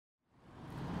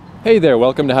Hey there,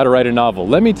 welcome to How to Write a Novel.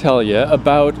 Let me tell you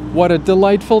about what a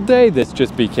delightful day this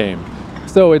just became.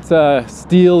 So it's a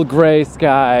steel gray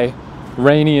sky,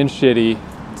 rainy and shitty,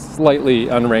 slightly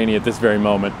unrainy at this very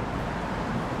moment.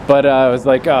 But I was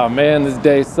like, oh man, this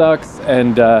day sucks.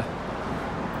 And I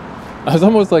was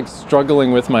almost like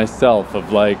struggling with myself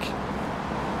of like,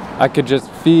 I could just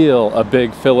feel a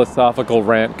big philosophical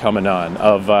rant coming on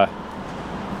of,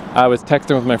 I was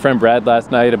texting with my friend Brad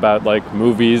last night about like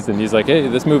movies, and he's like, hey,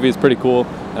 this movie is pretty cool.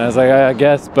 And I was like, I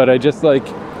guess, but I'm just like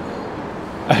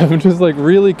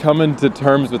really coming to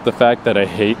terms with the fact that I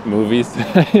hate movies.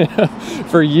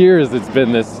 For years it's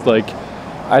been this like,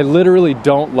 I literally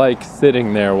don't like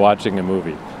sitting there watching a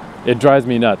movie. It drives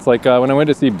me nuts. Like when I went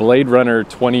to see Blade Runner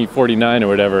 2049 or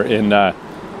whatever in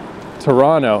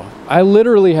Toronto, I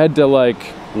literally had to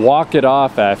like walk it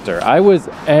off after. I was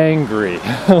angry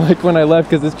like when I left,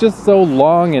 because it's just so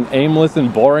long and aimless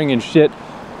and boring and shit.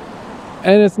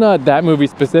 And it's not that movie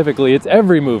specifically, it's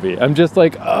every movie. I'm just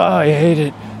like, oh, I hate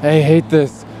it. I hate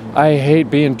this. I hate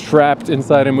being trapped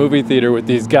inside a movie theater with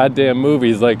these goddamn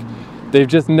movies. Like, they've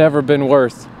just never been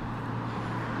worse.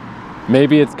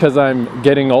 Maybe it's because I'm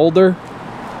getting older.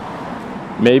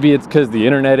 Maybe it's because the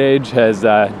internet age has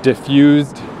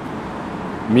diffused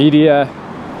media.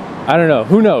 I don't know,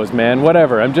 who knows, man,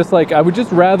 whatever. I'm just like, I would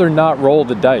just rather not roll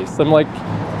the dice. I'm like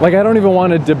I don't even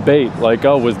want to debate, like,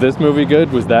 oh, was this movie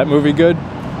good? Was that movie good?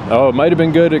 Oh, it might have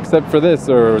been good except for this,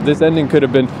 or this ending could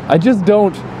have been. I just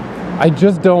don't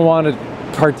want to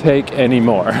partake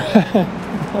anymore.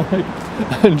 Like,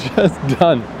 I'm just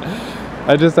done.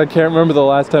 I can't remember the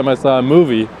last time I saw a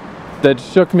movie that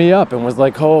shook me up and was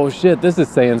like, oh shit, this is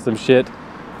saying some shit.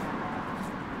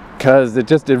 Because it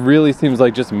really seems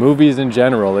like just movies in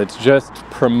general, it's just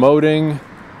promoting,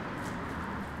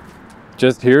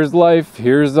 just here's life,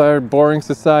 here's our boring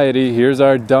society, here's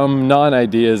our dumb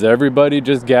non-ideas, everybody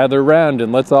just gather around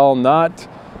and let's all not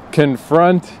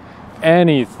confront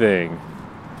anything.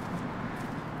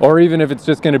 Or even if it's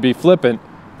just going to be flippant,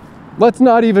 let's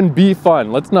not even be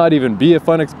fun, let's not even be a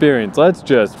fun experience, let's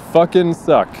just fucking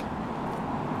suck.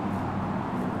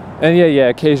 And yeah,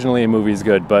 occasionally a movie's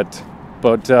good, but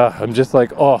I'm just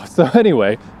like, oh. So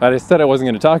anyway, I said I wasn't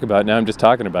going to talk about it, now I'm just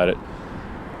talking about it.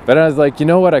 But I was like, you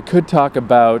know what, I could talk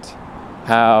about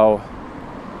how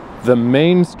the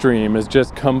mainstream is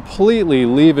just completely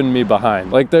leaving me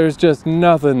behind. Like, there's just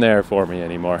nothing there for me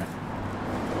anymore.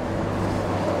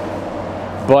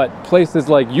 But places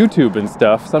like YouTube and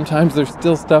stuff, sometimes there's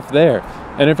still stuff there.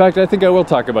 And in fact, I think I will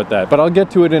talk about that, but I'll get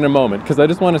to it in a moment, because I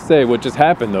just want to say what just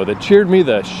happened though, that cheered me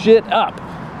the shit up.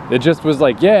 It just was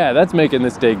like, yeah, that's making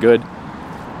this day good.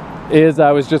 Is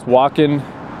I was just walking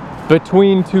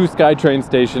between two SkyTrain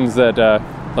stations at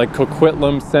like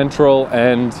Coquitlam Central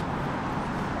and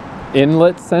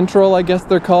Inlet Central, I guess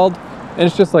they're called. And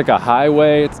it's just like a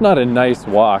highway. It's not a nice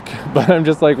walk, but I'm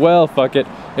just like, well, fuck it.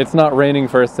 It's not raining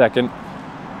for a second.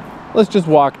 Let's just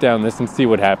walk down this and see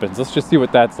what happens. Let's just see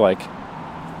what that's like.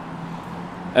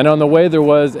 And on the way there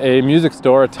was a music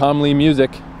store, a Tom Lee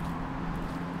Music.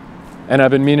 And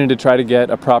I've been meaning to try to get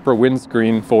a proper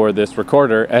windscreen for this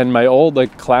recorder. And my old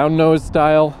like clown nose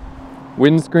style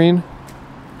windscreen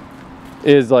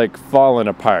is like falling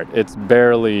apart. It's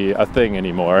barely a thing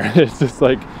anymore. It's just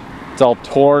like, it's all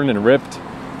torn and ripped.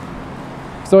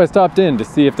 So I stopped in to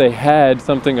see if they had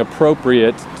something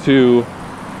appropriate to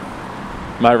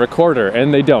my recorder.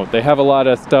 And they don't. They have a lot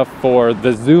of stuff for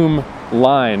the Zoom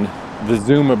line, the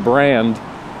Zoom brand,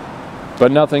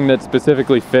 but nothing that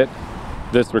specifically fit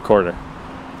this recorder.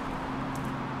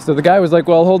 So the guy was like,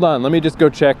 well, hold on, let me just go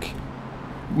check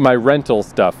my rental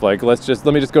stuff. Like, let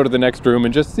me just go to the next room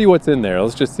and just see what's in there.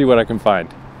 Let's just see what I can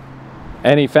find.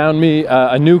 And he found me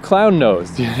a new clown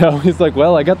nose, you know. He's like,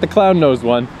 well, I got the clown nose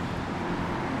one,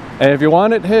 and if you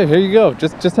want it, hey, here you go,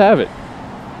 just have it.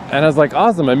 And I was like,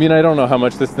 awesome. I mean, I don't know how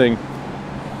much this thing,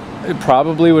 it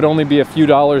probably would only be a few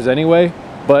dollars anyway.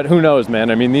 But who knows, man?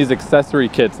 I mean, these accessory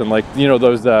kits and like, you know,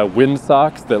 those wind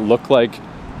socks that look like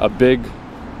a big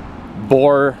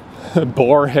boar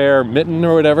hair mitten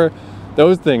or whatever,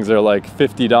 those things are like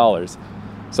 $50.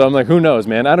 So I'm like, who knows,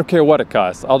 man? I don't care what it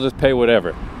costs. I'll just pay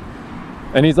whatever.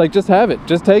 And he's like, just have it.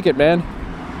 Just take it, man.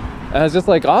 And I was just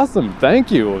like, awesome.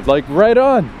 Thank you. Like, right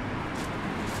on.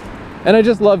 And I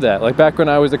just love that. Like back when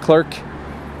I was a clerk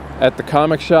at the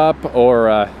comic shop,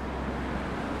 or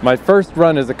my first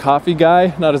run as a coffee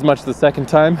guy, not as much the second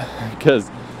time, because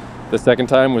the second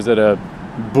time was at a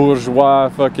bourgeois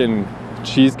fucking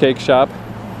cheesecake shop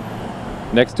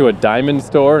next to a diamond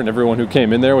store, and everyone who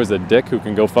came in there was a dick who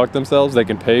can go fuck themselves. They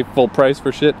can pay full price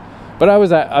for shit. But I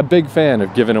was a big fan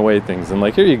of giving away things and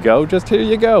like, here you go, just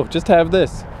have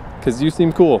this, because you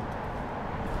seem cool.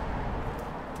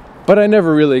 But I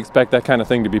never really expect that kind of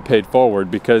thing to be paid forward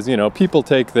because, you know, people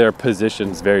take their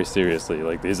positions very seriously.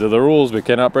 Like, these are the rules, we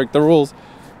cannot break the rules.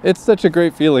 It's such a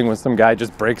great feeling when some guy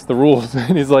just breaks the rules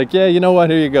and he's like, yeah, you know what,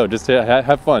 here you go, just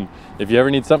have fun. If you ever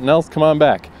need something else, come on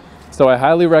back. So I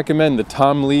highly recommend the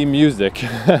Tom Lee music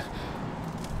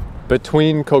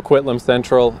between Coquitlam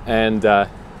Central and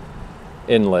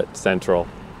Inlet Central.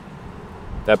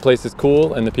 That place is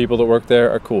cool and the people that work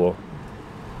there are cool.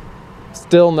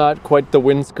 Still not quite the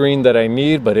windscreen that I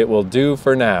need, but it will do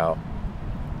for now.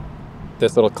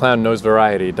 This little clown nose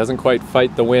variety doesn't quite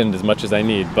fight the wind as much as I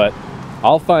need, but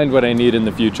I'll find what I need in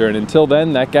the future. And until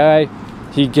then, that guy,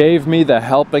 he gave me the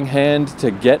helping hand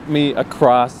to get me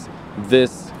across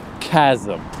this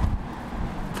chasm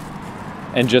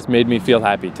and just made me feel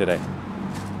happy today.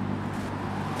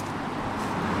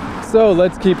 So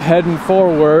let's keep heading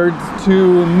forward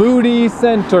to Moody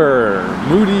Center,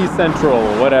 Moody Central,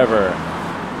 whatever.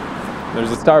 There's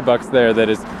a Starbucks there that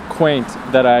is quaint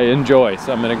that I enjoy,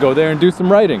 so I'm gonna go there and do some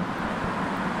writing.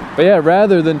 But yeah,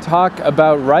 rather than talk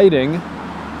about writing,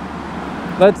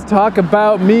 let's talk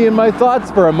about me and my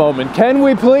thoughts for a moment. Can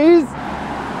we please?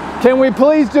 Can we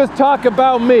please just talk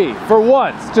about me for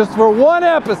once, just for one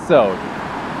episode?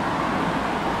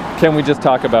 Can we just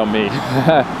talk about me?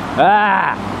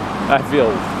 I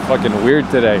feel fucking weird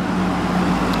today.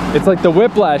 It's like the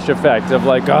whiplash effect of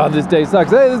like, oh, this day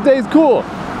sucks. Hey, this day's cool.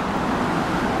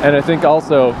 And I think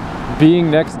also being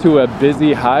next to a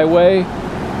busy highway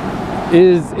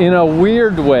is in a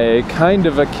weird way kind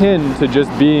of akin to just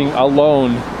being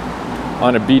alone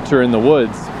on a beach or in the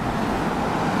woods.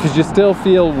 Because you still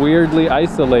feel weirdly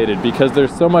isolated because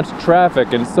there's so much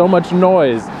traffic and so much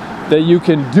noise that you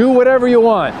can do whatever you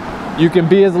want. You can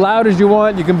be as loud as you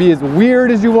want, you can be as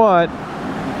weird as you want.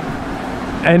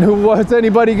 And what's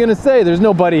anybody gonna say? There's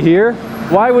nobody here.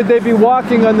 Why would they be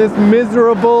walking on this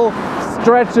miserable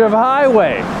stretch of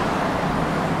highway?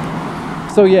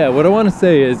 So yeah, what I want to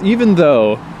say is, even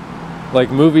though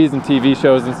like movies and TV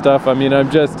shows and stuff, I mean,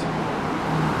 I've just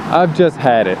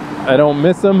had it. I don't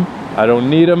miss them, I don't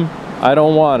need them, I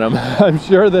don't want them. I'm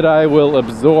sure that I will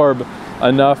absorb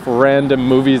enough random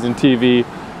movies and TV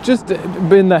just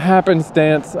in the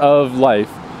happenstance of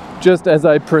life, just as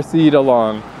I proceed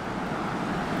along,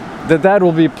 that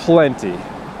will be plenty.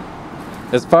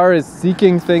 As far as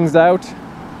seeking things out,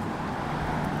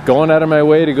 going out of my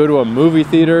way to go to a movie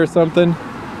theater or something,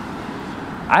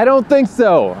 I don't think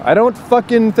so. I don't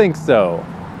fucking think so.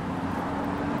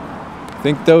 I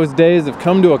think those days have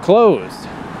come to a close.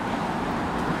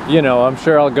 You know, I'm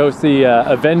sure I'll go see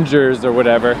Avengers or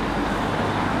whatever.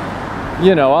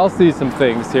 You know, I'll see some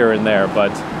things here and there,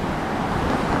 but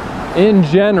in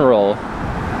general,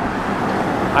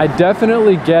 I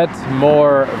definitely get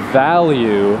more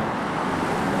value,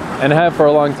 and have for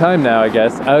a long time now, I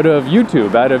guess, out of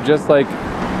YouTube, out of just like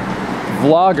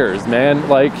vloggers, man.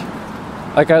 Like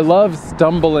I love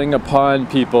stumbling upon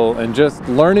people and just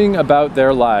learning about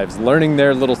their lives, learning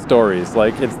their little stories.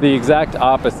 Like, it's the exact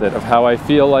opposite of how I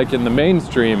feel like in the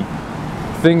mainstream,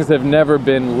 things have never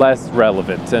been less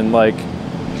relevant, and like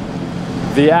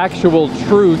the actual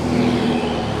truth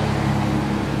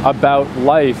about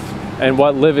life and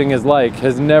what living is like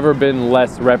has never been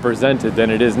less represented than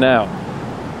it is now.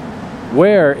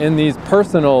 Where in these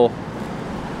personal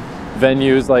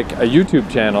venues like a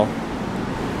YouTube channel,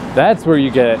 that's where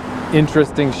you get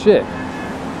interesting shit.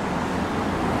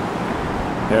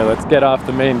 Here, let's get off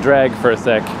the main drag for a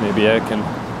sec. Maybe I can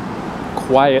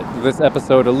quiet this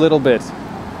episode a little bit.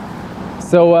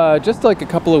 So just like a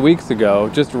couple of weeks ago,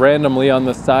 just randomly on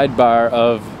the sidebar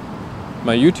of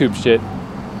my YouTube shit,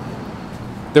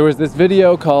 there was this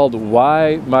video called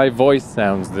Why My Voice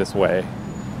Sounds This Way.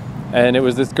 And it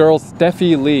was this girl,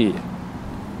 Stephi Lee.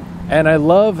 And I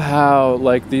love how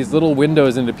like these little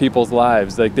windows into people's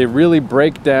lives, like they really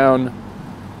break down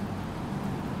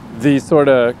these sort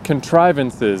of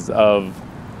contrivances of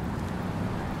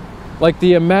like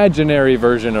the imaginary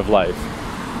version of life.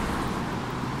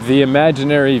 The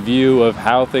imaginary view of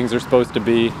how things are supposed to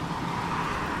be,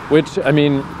 which, I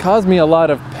mean, caused me a lot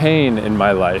of pain in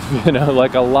my life, you know,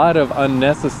 like a lot of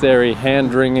unnecessary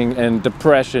hand-wringing and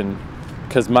depression,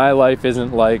 because my life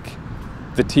isn't like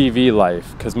the TV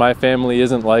life, because my family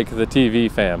isn't like the TV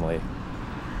family.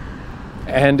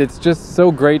 And it's just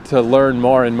so great to learn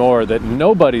more and more that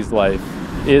nobody's life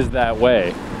is that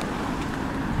way.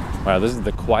 Wow, this is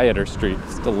the quieter street.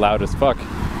 It's still loud as fuck.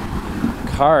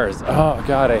 Cars, oh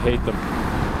God, I hate them.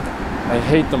 I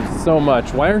hate them so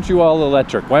much. Why aren't you all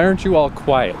electric? Why aren't you all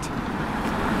quiet?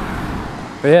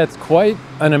 But yeah, it's quite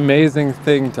an amazing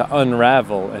thing to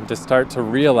unravel and to start to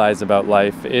realize about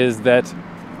life, is that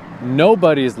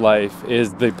nobody's life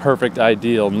is the perfect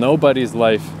ideal. Nobody's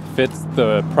life fits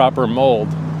the proper mold.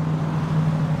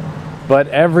 But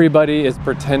everybody is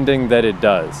pretending that it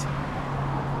does.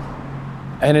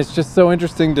 And it's just so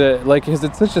interesting to, like, because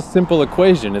it's such a simple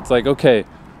equation. It's like, okay,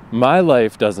 my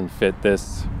life doesn't fit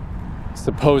this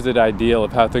supposed ideal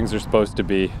of how things are supposed to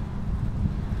be,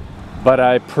 but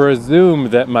I presume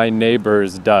that my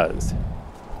neighbor's does.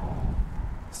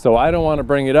 So I don't want to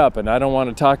bring it up and I don't want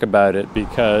to talk about it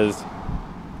because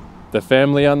the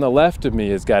family on the left of me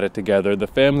has got it together. The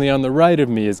family on the right of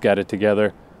me has got it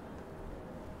together.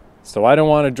 So I don't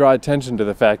want to draw attention to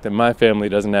the fact that my family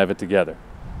doesn't have it together.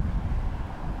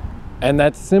 And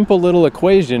that simple little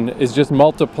equation is just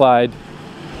multiplied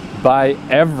by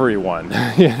everyone,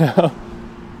 you know?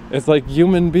 It's like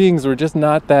human beings were just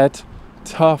not that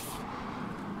tough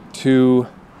to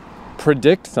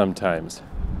predict sometimes.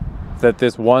 That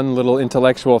this one little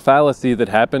intellectual fallacy that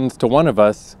happens to one of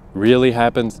us really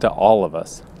happens to all of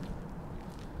us.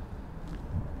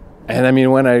 And I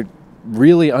mean, when I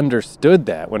really understood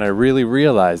that, when I really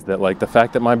realized that, like, the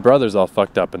fact that my brother's all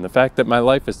fucked up and the fact that my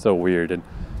life is so weird and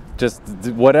just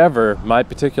whatever my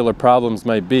particular problems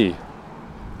might be.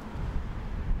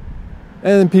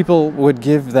 And then people would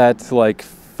give that, like,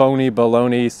 phony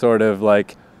baloney sort of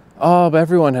like, oh, but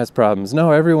everyone has problems.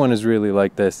 No, everyone is really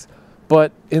like this.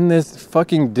 But in this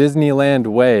fucking Disneyland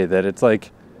way that it's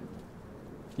like,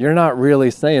 you're not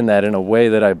really saying that in a way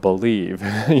that I believe.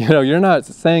 You know, you're not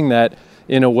saying that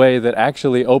in a way that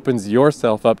actually opens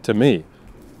yourself up to me.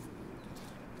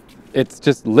 It's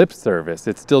just lip service.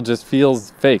 It still just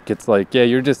feels fake. It's like, yeah,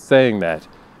 you're just saying that,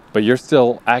 but you're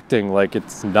still acting like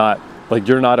it's not, like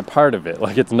you're not a part of it,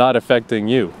 like it's not affecting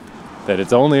you, that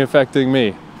it's only affecting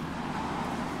me.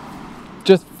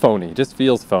 Just phony, just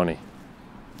feels phony.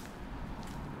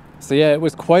 So yeah, it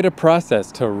was quite a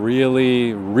process to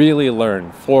really, really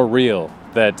learn for real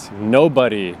that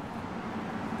nobody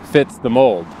fits the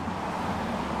mold.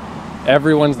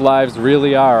 Everyone's lives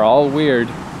really are all weird,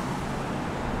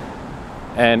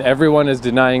 and everyone is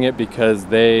denying it because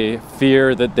they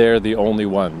fear that they're the only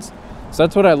ones. So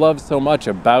that's what I love so much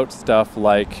about stuff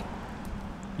like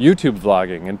YouTube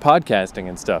vlogging and podcasting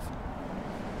and stuff.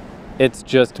 It's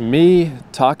just me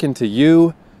talking to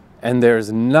you, and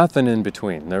there's nothing in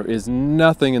between. There is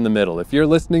nothing in the middle. If you're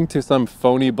listening to some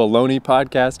phony baloney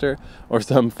podcaster or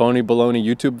some phony baloney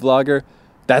YouTube vlogger,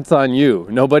 that's on you.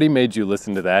 Nobody made you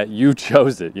listen to that. You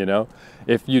chose it, you know?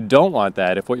 If you don't want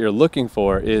that, if what you're looking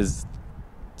for is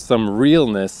some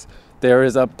realness, there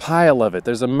is a pile of it.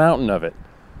 There's a mountain of it.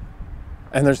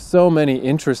 And there's so many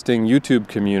interesting YouTube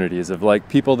communities of, like,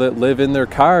 people that live in their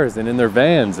cars and in their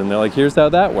vans, and they're like, here's how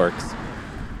that works.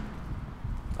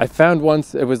 I found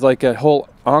once, it was like a whole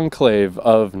enclave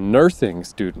of nursing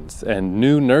students and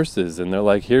new nurses, and they're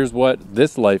like, here's what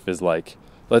this life is like.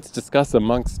 Let's discuss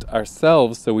amongst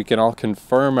ourselves so we can all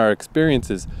confirm our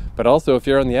experiences. But also, if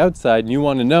you're on the outside and you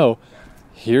want to know,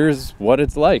 here's what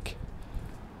it's like.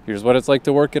 Here's what it's like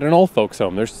to work at an old folks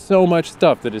home. There's so much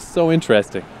stuff that is so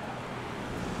interesting.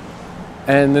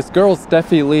 And this girl,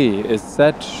 Stephi Lee, is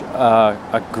such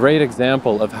a great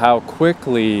example of how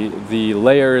quickly the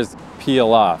layers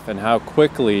peel off and how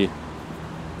quickly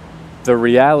the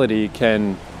reality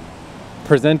can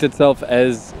present itself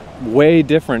as way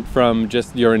different from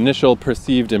just your initial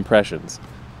perceived impressions.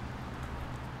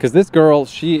 Because this girl,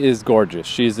 she is gorgeous.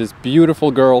 She's this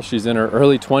beautiful girl. She's in her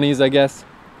early 20s, I guess.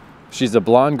 She's a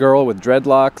blonde girl with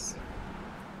dreadlocks,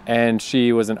 and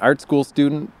she was an art school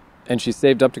student, and she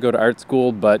saved up to go to art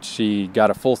school, but she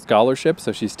got a full scholarship,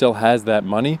 so she still has that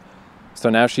money. So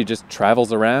now she just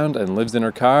travels around and lives in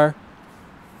her car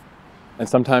and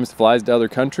sometimes flies to other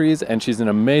countries, and she's an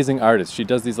amazing artist. She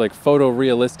does these, like,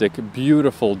 photorealistic,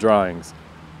 beautiful drawings,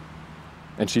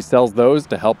 and she sells those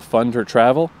to help fund her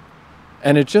travel.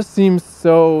 And it just seems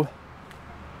so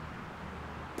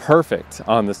perfect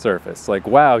on the surface. Like,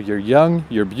 wow, you're young,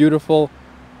 you're beautiful,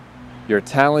 you're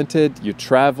talented, you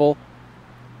travel.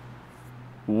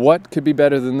 What could be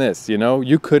better than this, you know?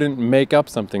 You couldn't make up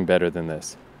something better than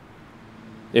this.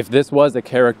 If this was a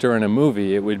character in a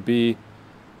movie, it would be,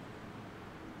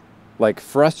 like,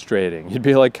 frustrating. You'd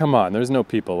be like, come on, there's no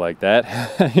people like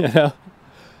that, you know?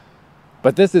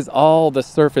 But this is all the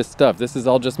surface stuff. This is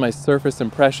all just my surface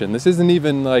impression. This isn't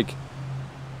even like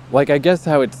I guess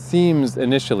how it seems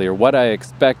initially, or what I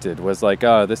expected was like,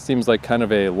 oh, this seems like kind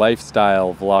of a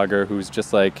lifestyle vlogger who's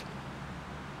just like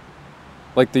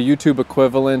the YouTube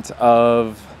equivalent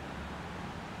of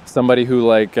somebody who,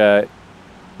 like,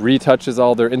 retouches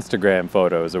all their Instagram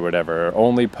photos or whatever, or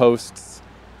only posts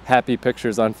happy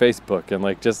pictures on Facebook and,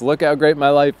 like, just look how great my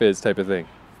life is type of thing.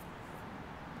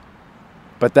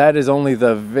 But that is only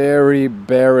the very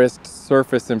barest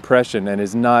surface impression and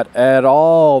is not at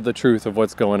all the truth of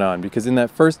what's going on. Because in that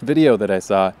first video that I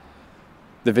saw,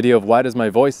 the video of why does my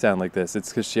voice sound like this, it's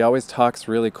because she always talks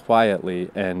really quietly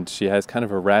and she has kind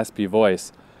of a raspy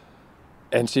voice.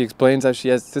 And she explains how she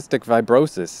has cystic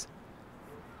fibrosis.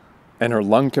 And her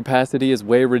lung capacity is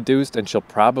way reduced and she'll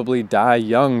probably die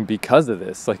young because of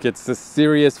this. Like, it's a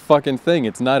serious fucking thing.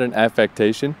 It's not an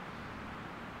affectation.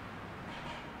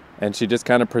 And she just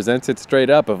kind of presents it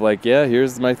straight up of like, yeah,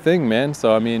 here's my thing, man.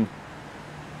 So, I mean,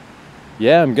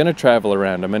 yeah, I'm going to travel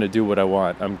around. I'm going to do what I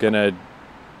want. I'm going to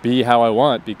be how I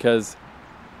want because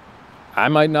I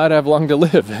might not have long to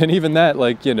live. And even that,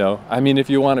 like, you know, I mean, if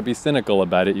you want to be cynical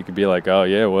about it, you could be like, oh,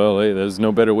 yeah, well, hey, there's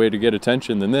no better way to get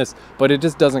attention than this. But it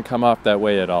just doesn't come off that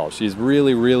way at all. She's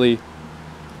really, really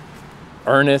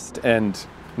earnest and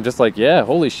I'm just like, yeah,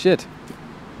 holy shit.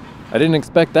 I didn't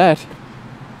expect that.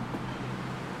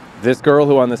 This girl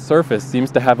who on the surface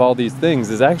seems to have all these things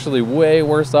is actually way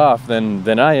worse off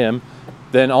than I am,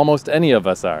 than almost any of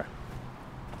us are.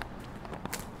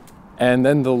 And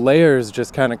then the layers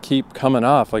just kind of keep coming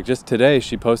off. Like just today,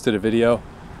 she posted a video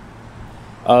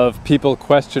of people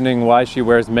questioning why she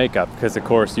wears makeup. Because of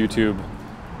course, YouTube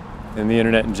and the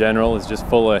internet in general is just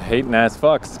full of hating ass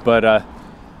fucks. But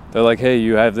they're like, hey,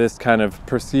 you have this kind of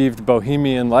perceived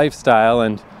bohemian lifestyle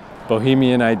and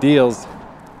bohemian ideals.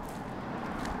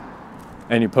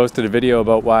 And you posted a video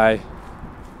about why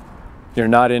you're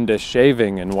not into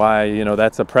shaving and why, you know,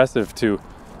 that's oppressive to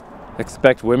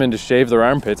expect women to shave their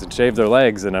armpits and shave their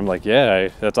legs. And I'm like, yeah,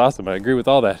 that's awesome. I agree with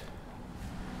all that.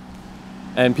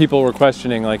 And people were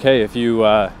questioning like, hey, if you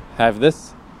have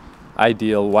this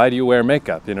ideal, why do you wear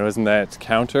makeup? You know, isn't that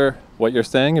counter what you're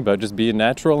saying about just being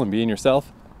natural and being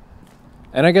yourself?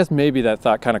 And I guess maybe that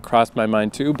thought kind of crossed my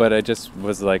mind too, but I just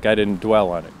was like, I didn't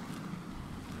dwell on it.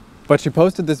 But she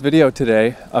posted this video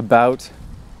today about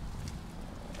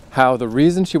how the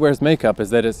reason she wears makeup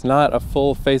is that it's not a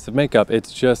full face of makeup.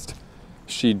 It's just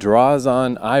she draws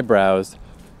on eyebrows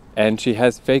and she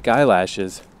has fake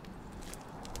eyelashes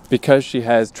because she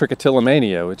has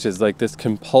trichotillomania, which is like this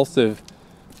compulsive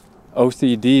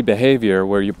OCD behavior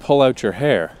where you pull out your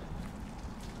hair,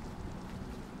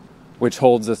 which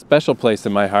holds a special place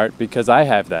in my heart because I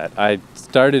have that. I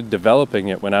started developing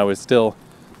it when I was still,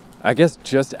 I guess,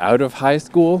 just out of high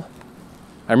school.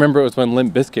 I remember it was when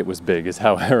Limp Bizkit was big, is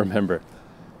how I remember.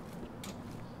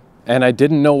 And I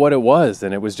didn't know what it was.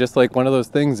 And it was just like one of those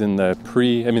things in the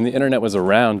I mean, the internet was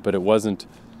around, but it wasn't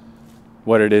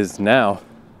what it is now.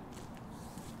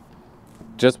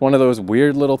 Just one of those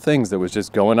weird little things that was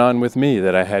just going on with me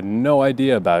that I had no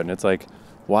idea about. And it's like,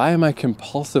 why am I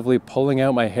compulsively pulling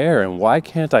out my hair? And why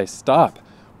can't I stop?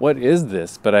 What is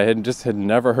this? But I had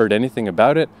never heard anything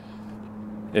about it.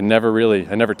 I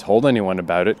never told anyone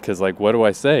about it because, like, what do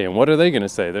I say? And what are they going to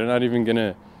say? They're not even going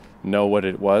to know what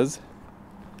it was.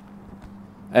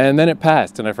 And then it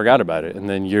passed and I forgot about it. And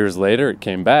then years later it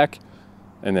came back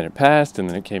and then it passed and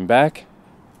then it came back.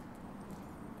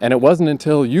 And it wasn't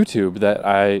until YouTube that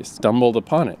I stumbled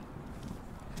upon it.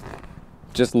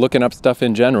 Just looking up stuff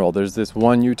in general. There's this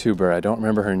one YouTuber, I don't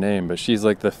remember her name, but she's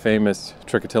like the famous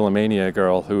Trichotillomania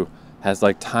girl who has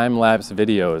like time-lapse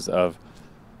videos of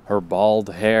her bald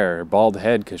hair, bald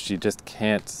head, because she just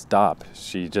can't stop.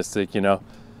 She just, like, you know,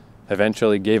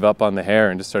 eventually gave up on the hair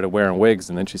and just started wearing wigs,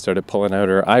 and then she started pulling out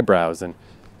her eyebrows, and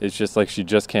it's just like she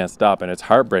just can't stop. And it's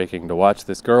heartbreaking to watch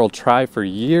this girl try for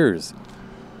years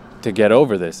to get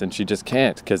over this, and she just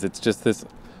can't, because it's just this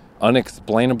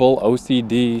unexplainable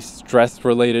OCD,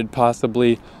 stress-related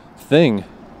possibly thing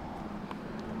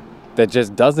that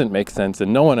just doesn't make sense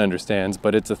and no one understands,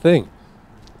 but it's a thing.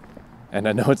 And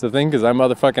I know it's a thing because I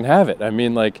motherfucking have it. I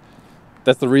mean, like,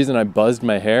 that's the reason I buzzed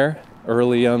my hair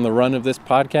early on the run of this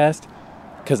podcast,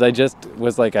 because I just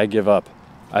was like, I give up.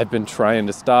 I've been trying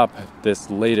to stop this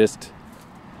latest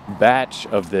batch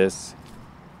of this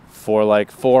for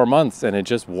like 4 months and it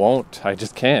just won't. I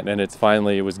just can't. And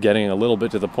it was getting a little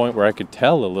bit to the point where I could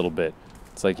tell a little bit.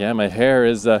 It's like, yeah, my hair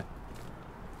is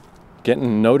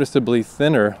getting noticeably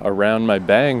thinner around my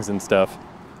bangs and stuff,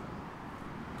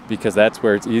 because that's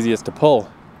where it's easiest to pull.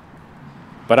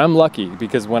 But I'm lucky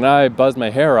because when I buzz my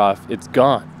hair off, it's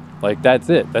gone. Like, that's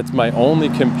it. That's my only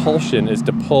compulsion, is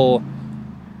to pull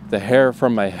the hair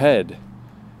from my head.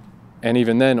 And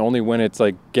even then, only when it's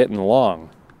like getting long.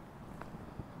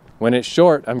 When it's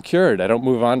short, I'm cured. I don't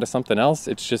move on to something else.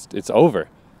 It's over.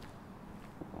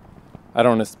 I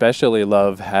don't especially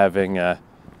love having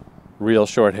real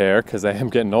short hair because I am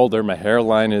getting older. My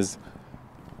hairline is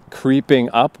creeping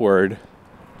upward.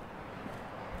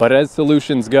 But as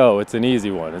solutions go, it's an easy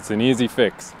one. It's an easy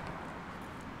fix.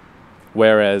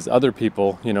 Whereas other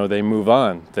people, you know, they move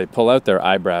on. They pull out their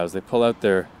eyebrows, they pull out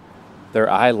their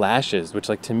eyelashes, which,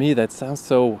 like, to me, that sounds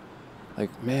so,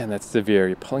 like, man, that's severe.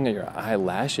 You're pulling out your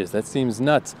eyelashes. That seems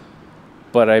nuts.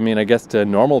 But I mean, I guess to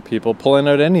normal people, pulling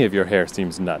out any of your hair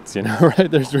seems nuts, you know,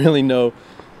 right? There's really no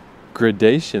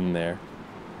gradation there.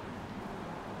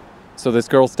 So this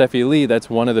girl, Stephi Lee, that's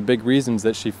one of the big reasons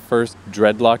that she first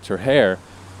dreadlocked her hair,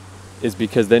 is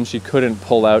because then she couldn't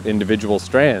pull out individual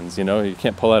strands, you know? You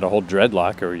can't pull out a whole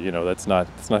dreadlock, or, you know, that's not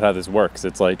how this works.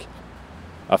 It's like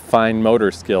a fine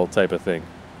motor skill type of thing.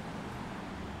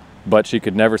 But she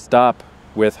could never stop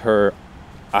with her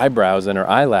eyebrows and her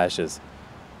eyelashes.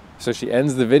 So she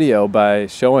ends the video by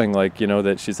showing, like, you know,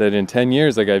 that she said, in 10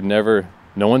 years, like,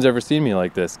 no one's ever seen me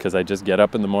like this, because I just get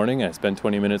up in the morning, I spend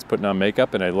 20 minutes putting on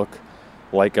makeup, and I look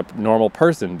like a normal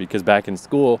person. Because back in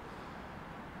school,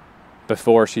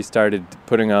 before she started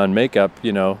putting on makeup,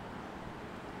 you know,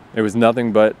 it was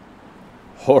nothing but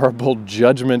horrible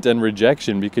judgment and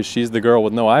rejection because she's the girl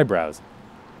with no eyebrows.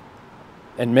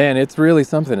 And man, it's really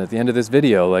something at the end of this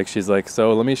video. Like, she's like,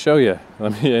 so let me show you.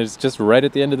 It's just right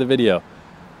at the end of the video.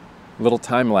 Little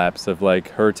time lapse of, like,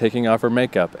 her taking off her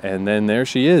makeup. And then there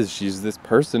she is. She's this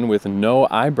person with no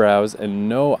eyebrows and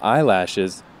no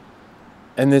eyelashes.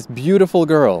 And this beautiful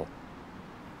girl.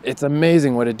 It's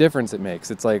amazing what a difference it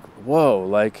makes. It's like, whoa,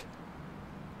 like,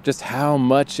 just how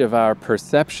much of our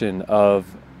perception of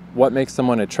what makes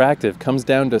someone attractive comes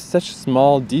down to such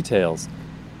small details.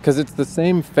 Because it's the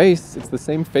same face, it's the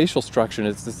same facial structure, and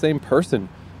it's the same person,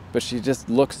 but she just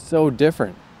looks so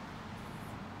different.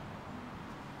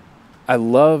 I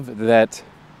love that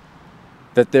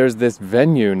there's this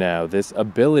venue now, this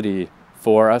ability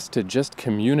for us to just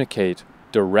communicate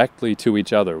directly to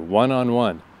each other,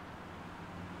 one-on-one.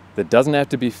 That doesn't have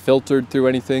to be filtered through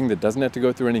anything, that doesn't have to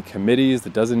go through any committees,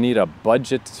 that doesn't need a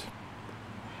budget,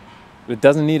 it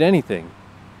doesn't need anything.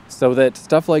 So that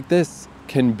stuff like this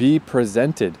can be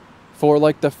presented for,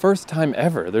 like, the first time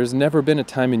ever. There's never been a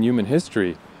time in human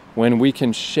history when we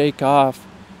can shake off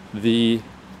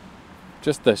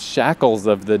just the shackles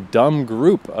of the dumb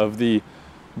group, of the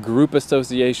group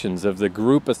associations, of the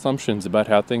group assumptions about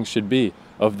how things should be,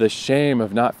 of the shame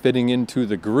of not fitting into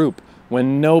the group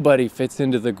when nobody fits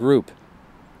into the group.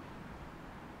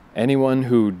 Anyone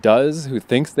who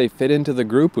thinks they fit into the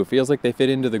group, who feels like they fit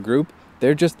into the group,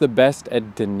 they're just the best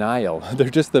at denial. They're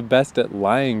just the best at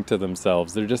lying to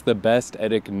themselves. They're just the best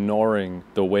at ignoring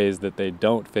the ways that they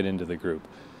don't fit into the group.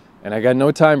 And I got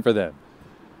no time for them.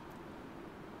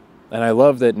 And I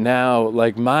love that now,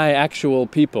 like, my actual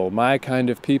people, my kind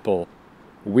of people,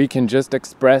 we can just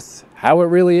express how it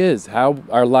really is, how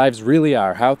our lives really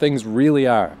are, how things really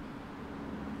are.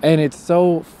 And it's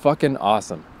so fucking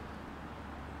awesome.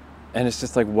 And it's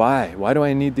just like, why? Why do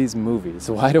I need these movies?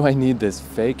 Why do I need this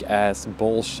fake ass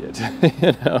bullshit?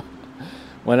 You know?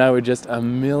 When I would just a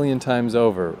million times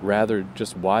over rather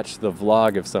just watch the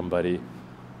vlog of somebody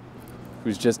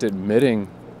who's just admitting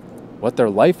what their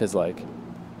life is like.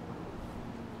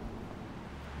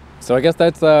 So I guess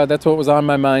that's what was on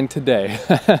my mind today.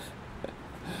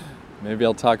 Maybe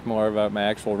I'll talk more about my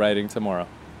actual writing tomorrow.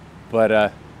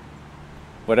 But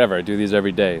whatever, I do these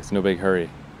every day. It's no big hurry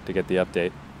to get the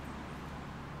update.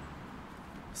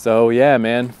 So yeah,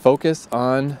 man, focus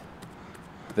on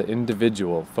the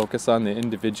individual. Focus on the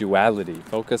individuality.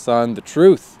 Focus on the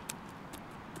truth.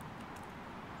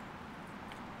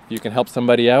 If you can help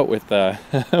somebody out with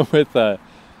with a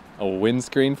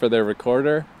windscreen for their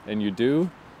recorder, and you do,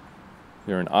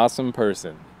 you're an awesome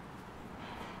person.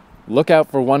 Look out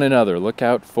for one another. Look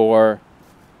out for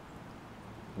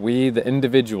we, the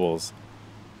individuals.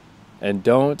 And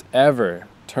don't ever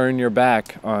turn your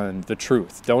back on the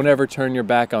truth. Don't ever turn your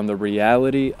back on the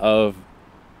reality of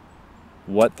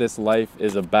what this life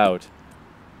is about,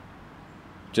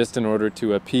 just in order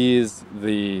to appease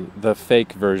the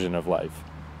fake version of life.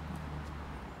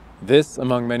 This,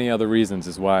 among many other reasons,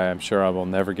 is why I'm sure I will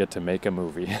never get to make a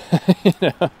movie. You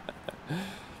know?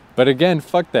 But again,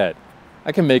 fuck that.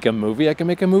 I can make a movie. I can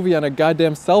make a movie on a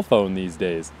goddamn cell phone these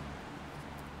days.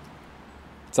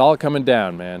 It's all coming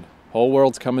down, man. Whole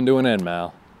world's coming to an end,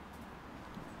 Mal.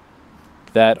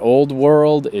 That old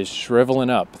world is shriveling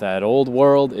up. That old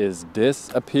world is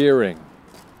disappearing.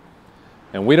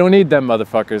 And we don't need them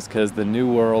motherfuckers, because the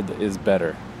new world is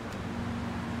better.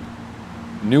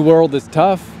 New world is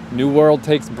tough. New world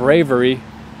takes bravery.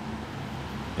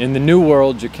 In the new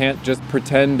world, you can't just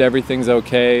pretend everything's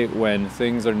okay when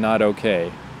things are not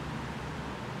okay.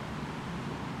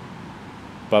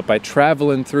 But by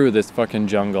traveling through this fucking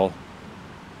jungle,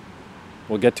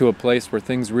 we'll get to a place where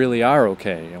things really are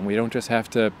okay, and we don't just have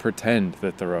to pretend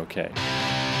that they're okay.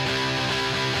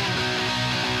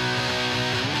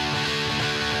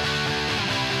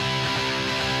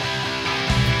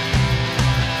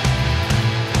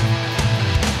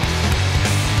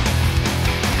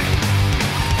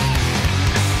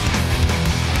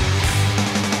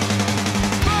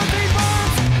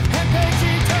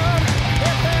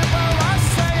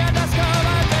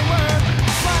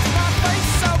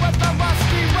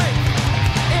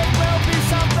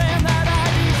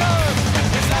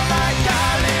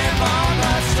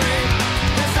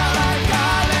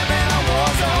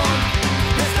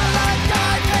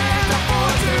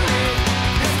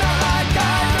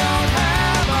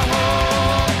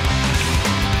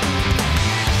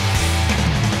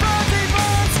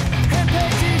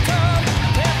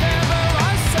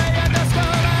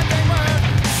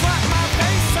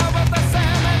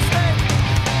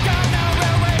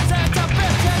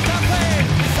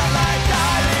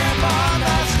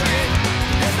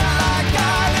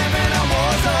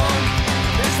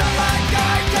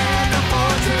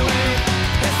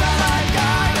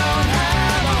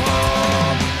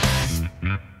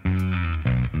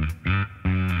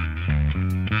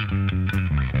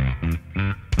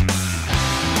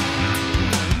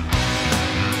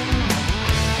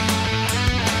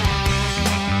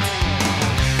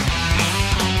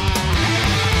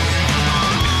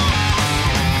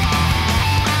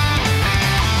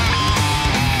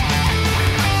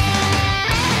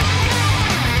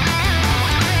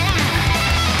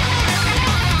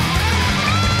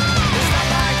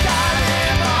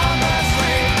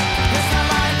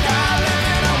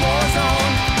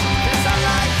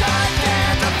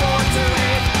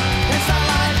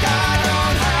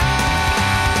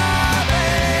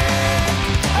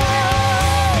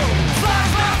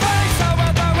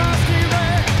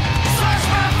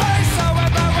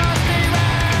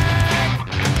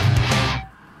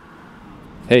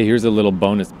 Hey, here's a little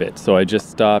bonus bit. So I just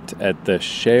stopped at the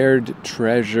Shared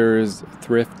Treasures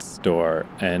thrift store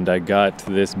and I got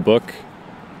this book,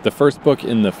 the first book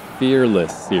in the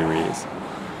Fearless series.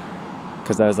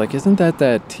 Because I was like, isn't that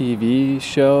TV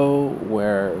show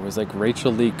where it was like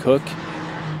Rachel Lee Cook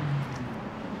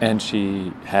and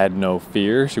she had no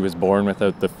fear? She was born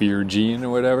without the fear gene or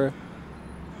whatever.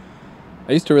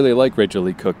 I used to really like Rachel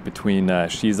Lee Cook between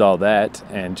She's All That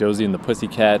and Josie and the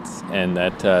Pussycats and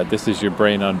that This Is Your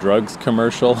Brain on Drugs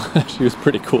commercial. She was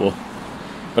pretty cool.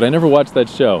 But I never watched that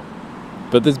show.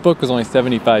 But this book was only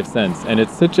 75 cents and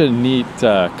it's such a neat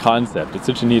concept. It's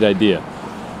such a neat idea.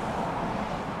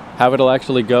 How it'll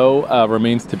actually go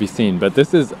remains to be seen. But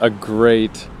this is a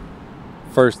great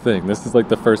first thing. This is like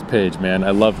the first page, man.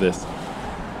 I love this.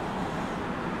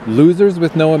 Losers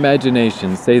with no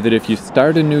imagination say that if you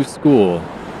start a new school,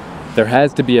 there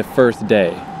has to be a first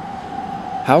day.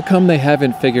 How come they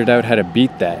haven't figured out how to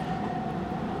beat that?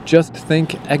 Just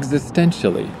think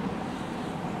existentially.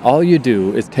 All you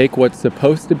do is take what's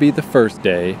supposed to be the first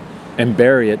day and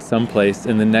bury it someplace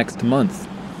in the next month.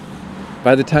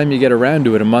 By the time you get around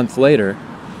to it a month later,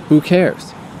 who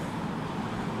cares?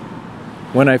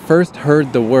 When I first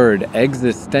heard the word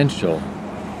existential,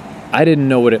 I didn't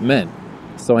know what it meant.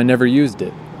 So I never used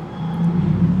it.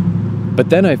 But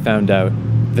then I found out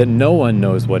that no one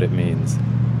knows what it means.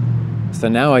 So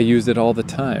now I use it all the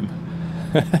time.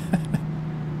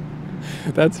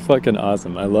 That's fucking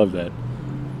awesome. I love that.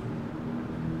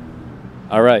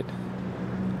 All right.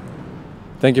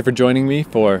 Thank you for joining me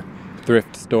for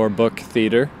Thrift Store Book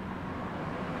Theater.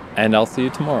 And I'll see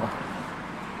you tomorrow.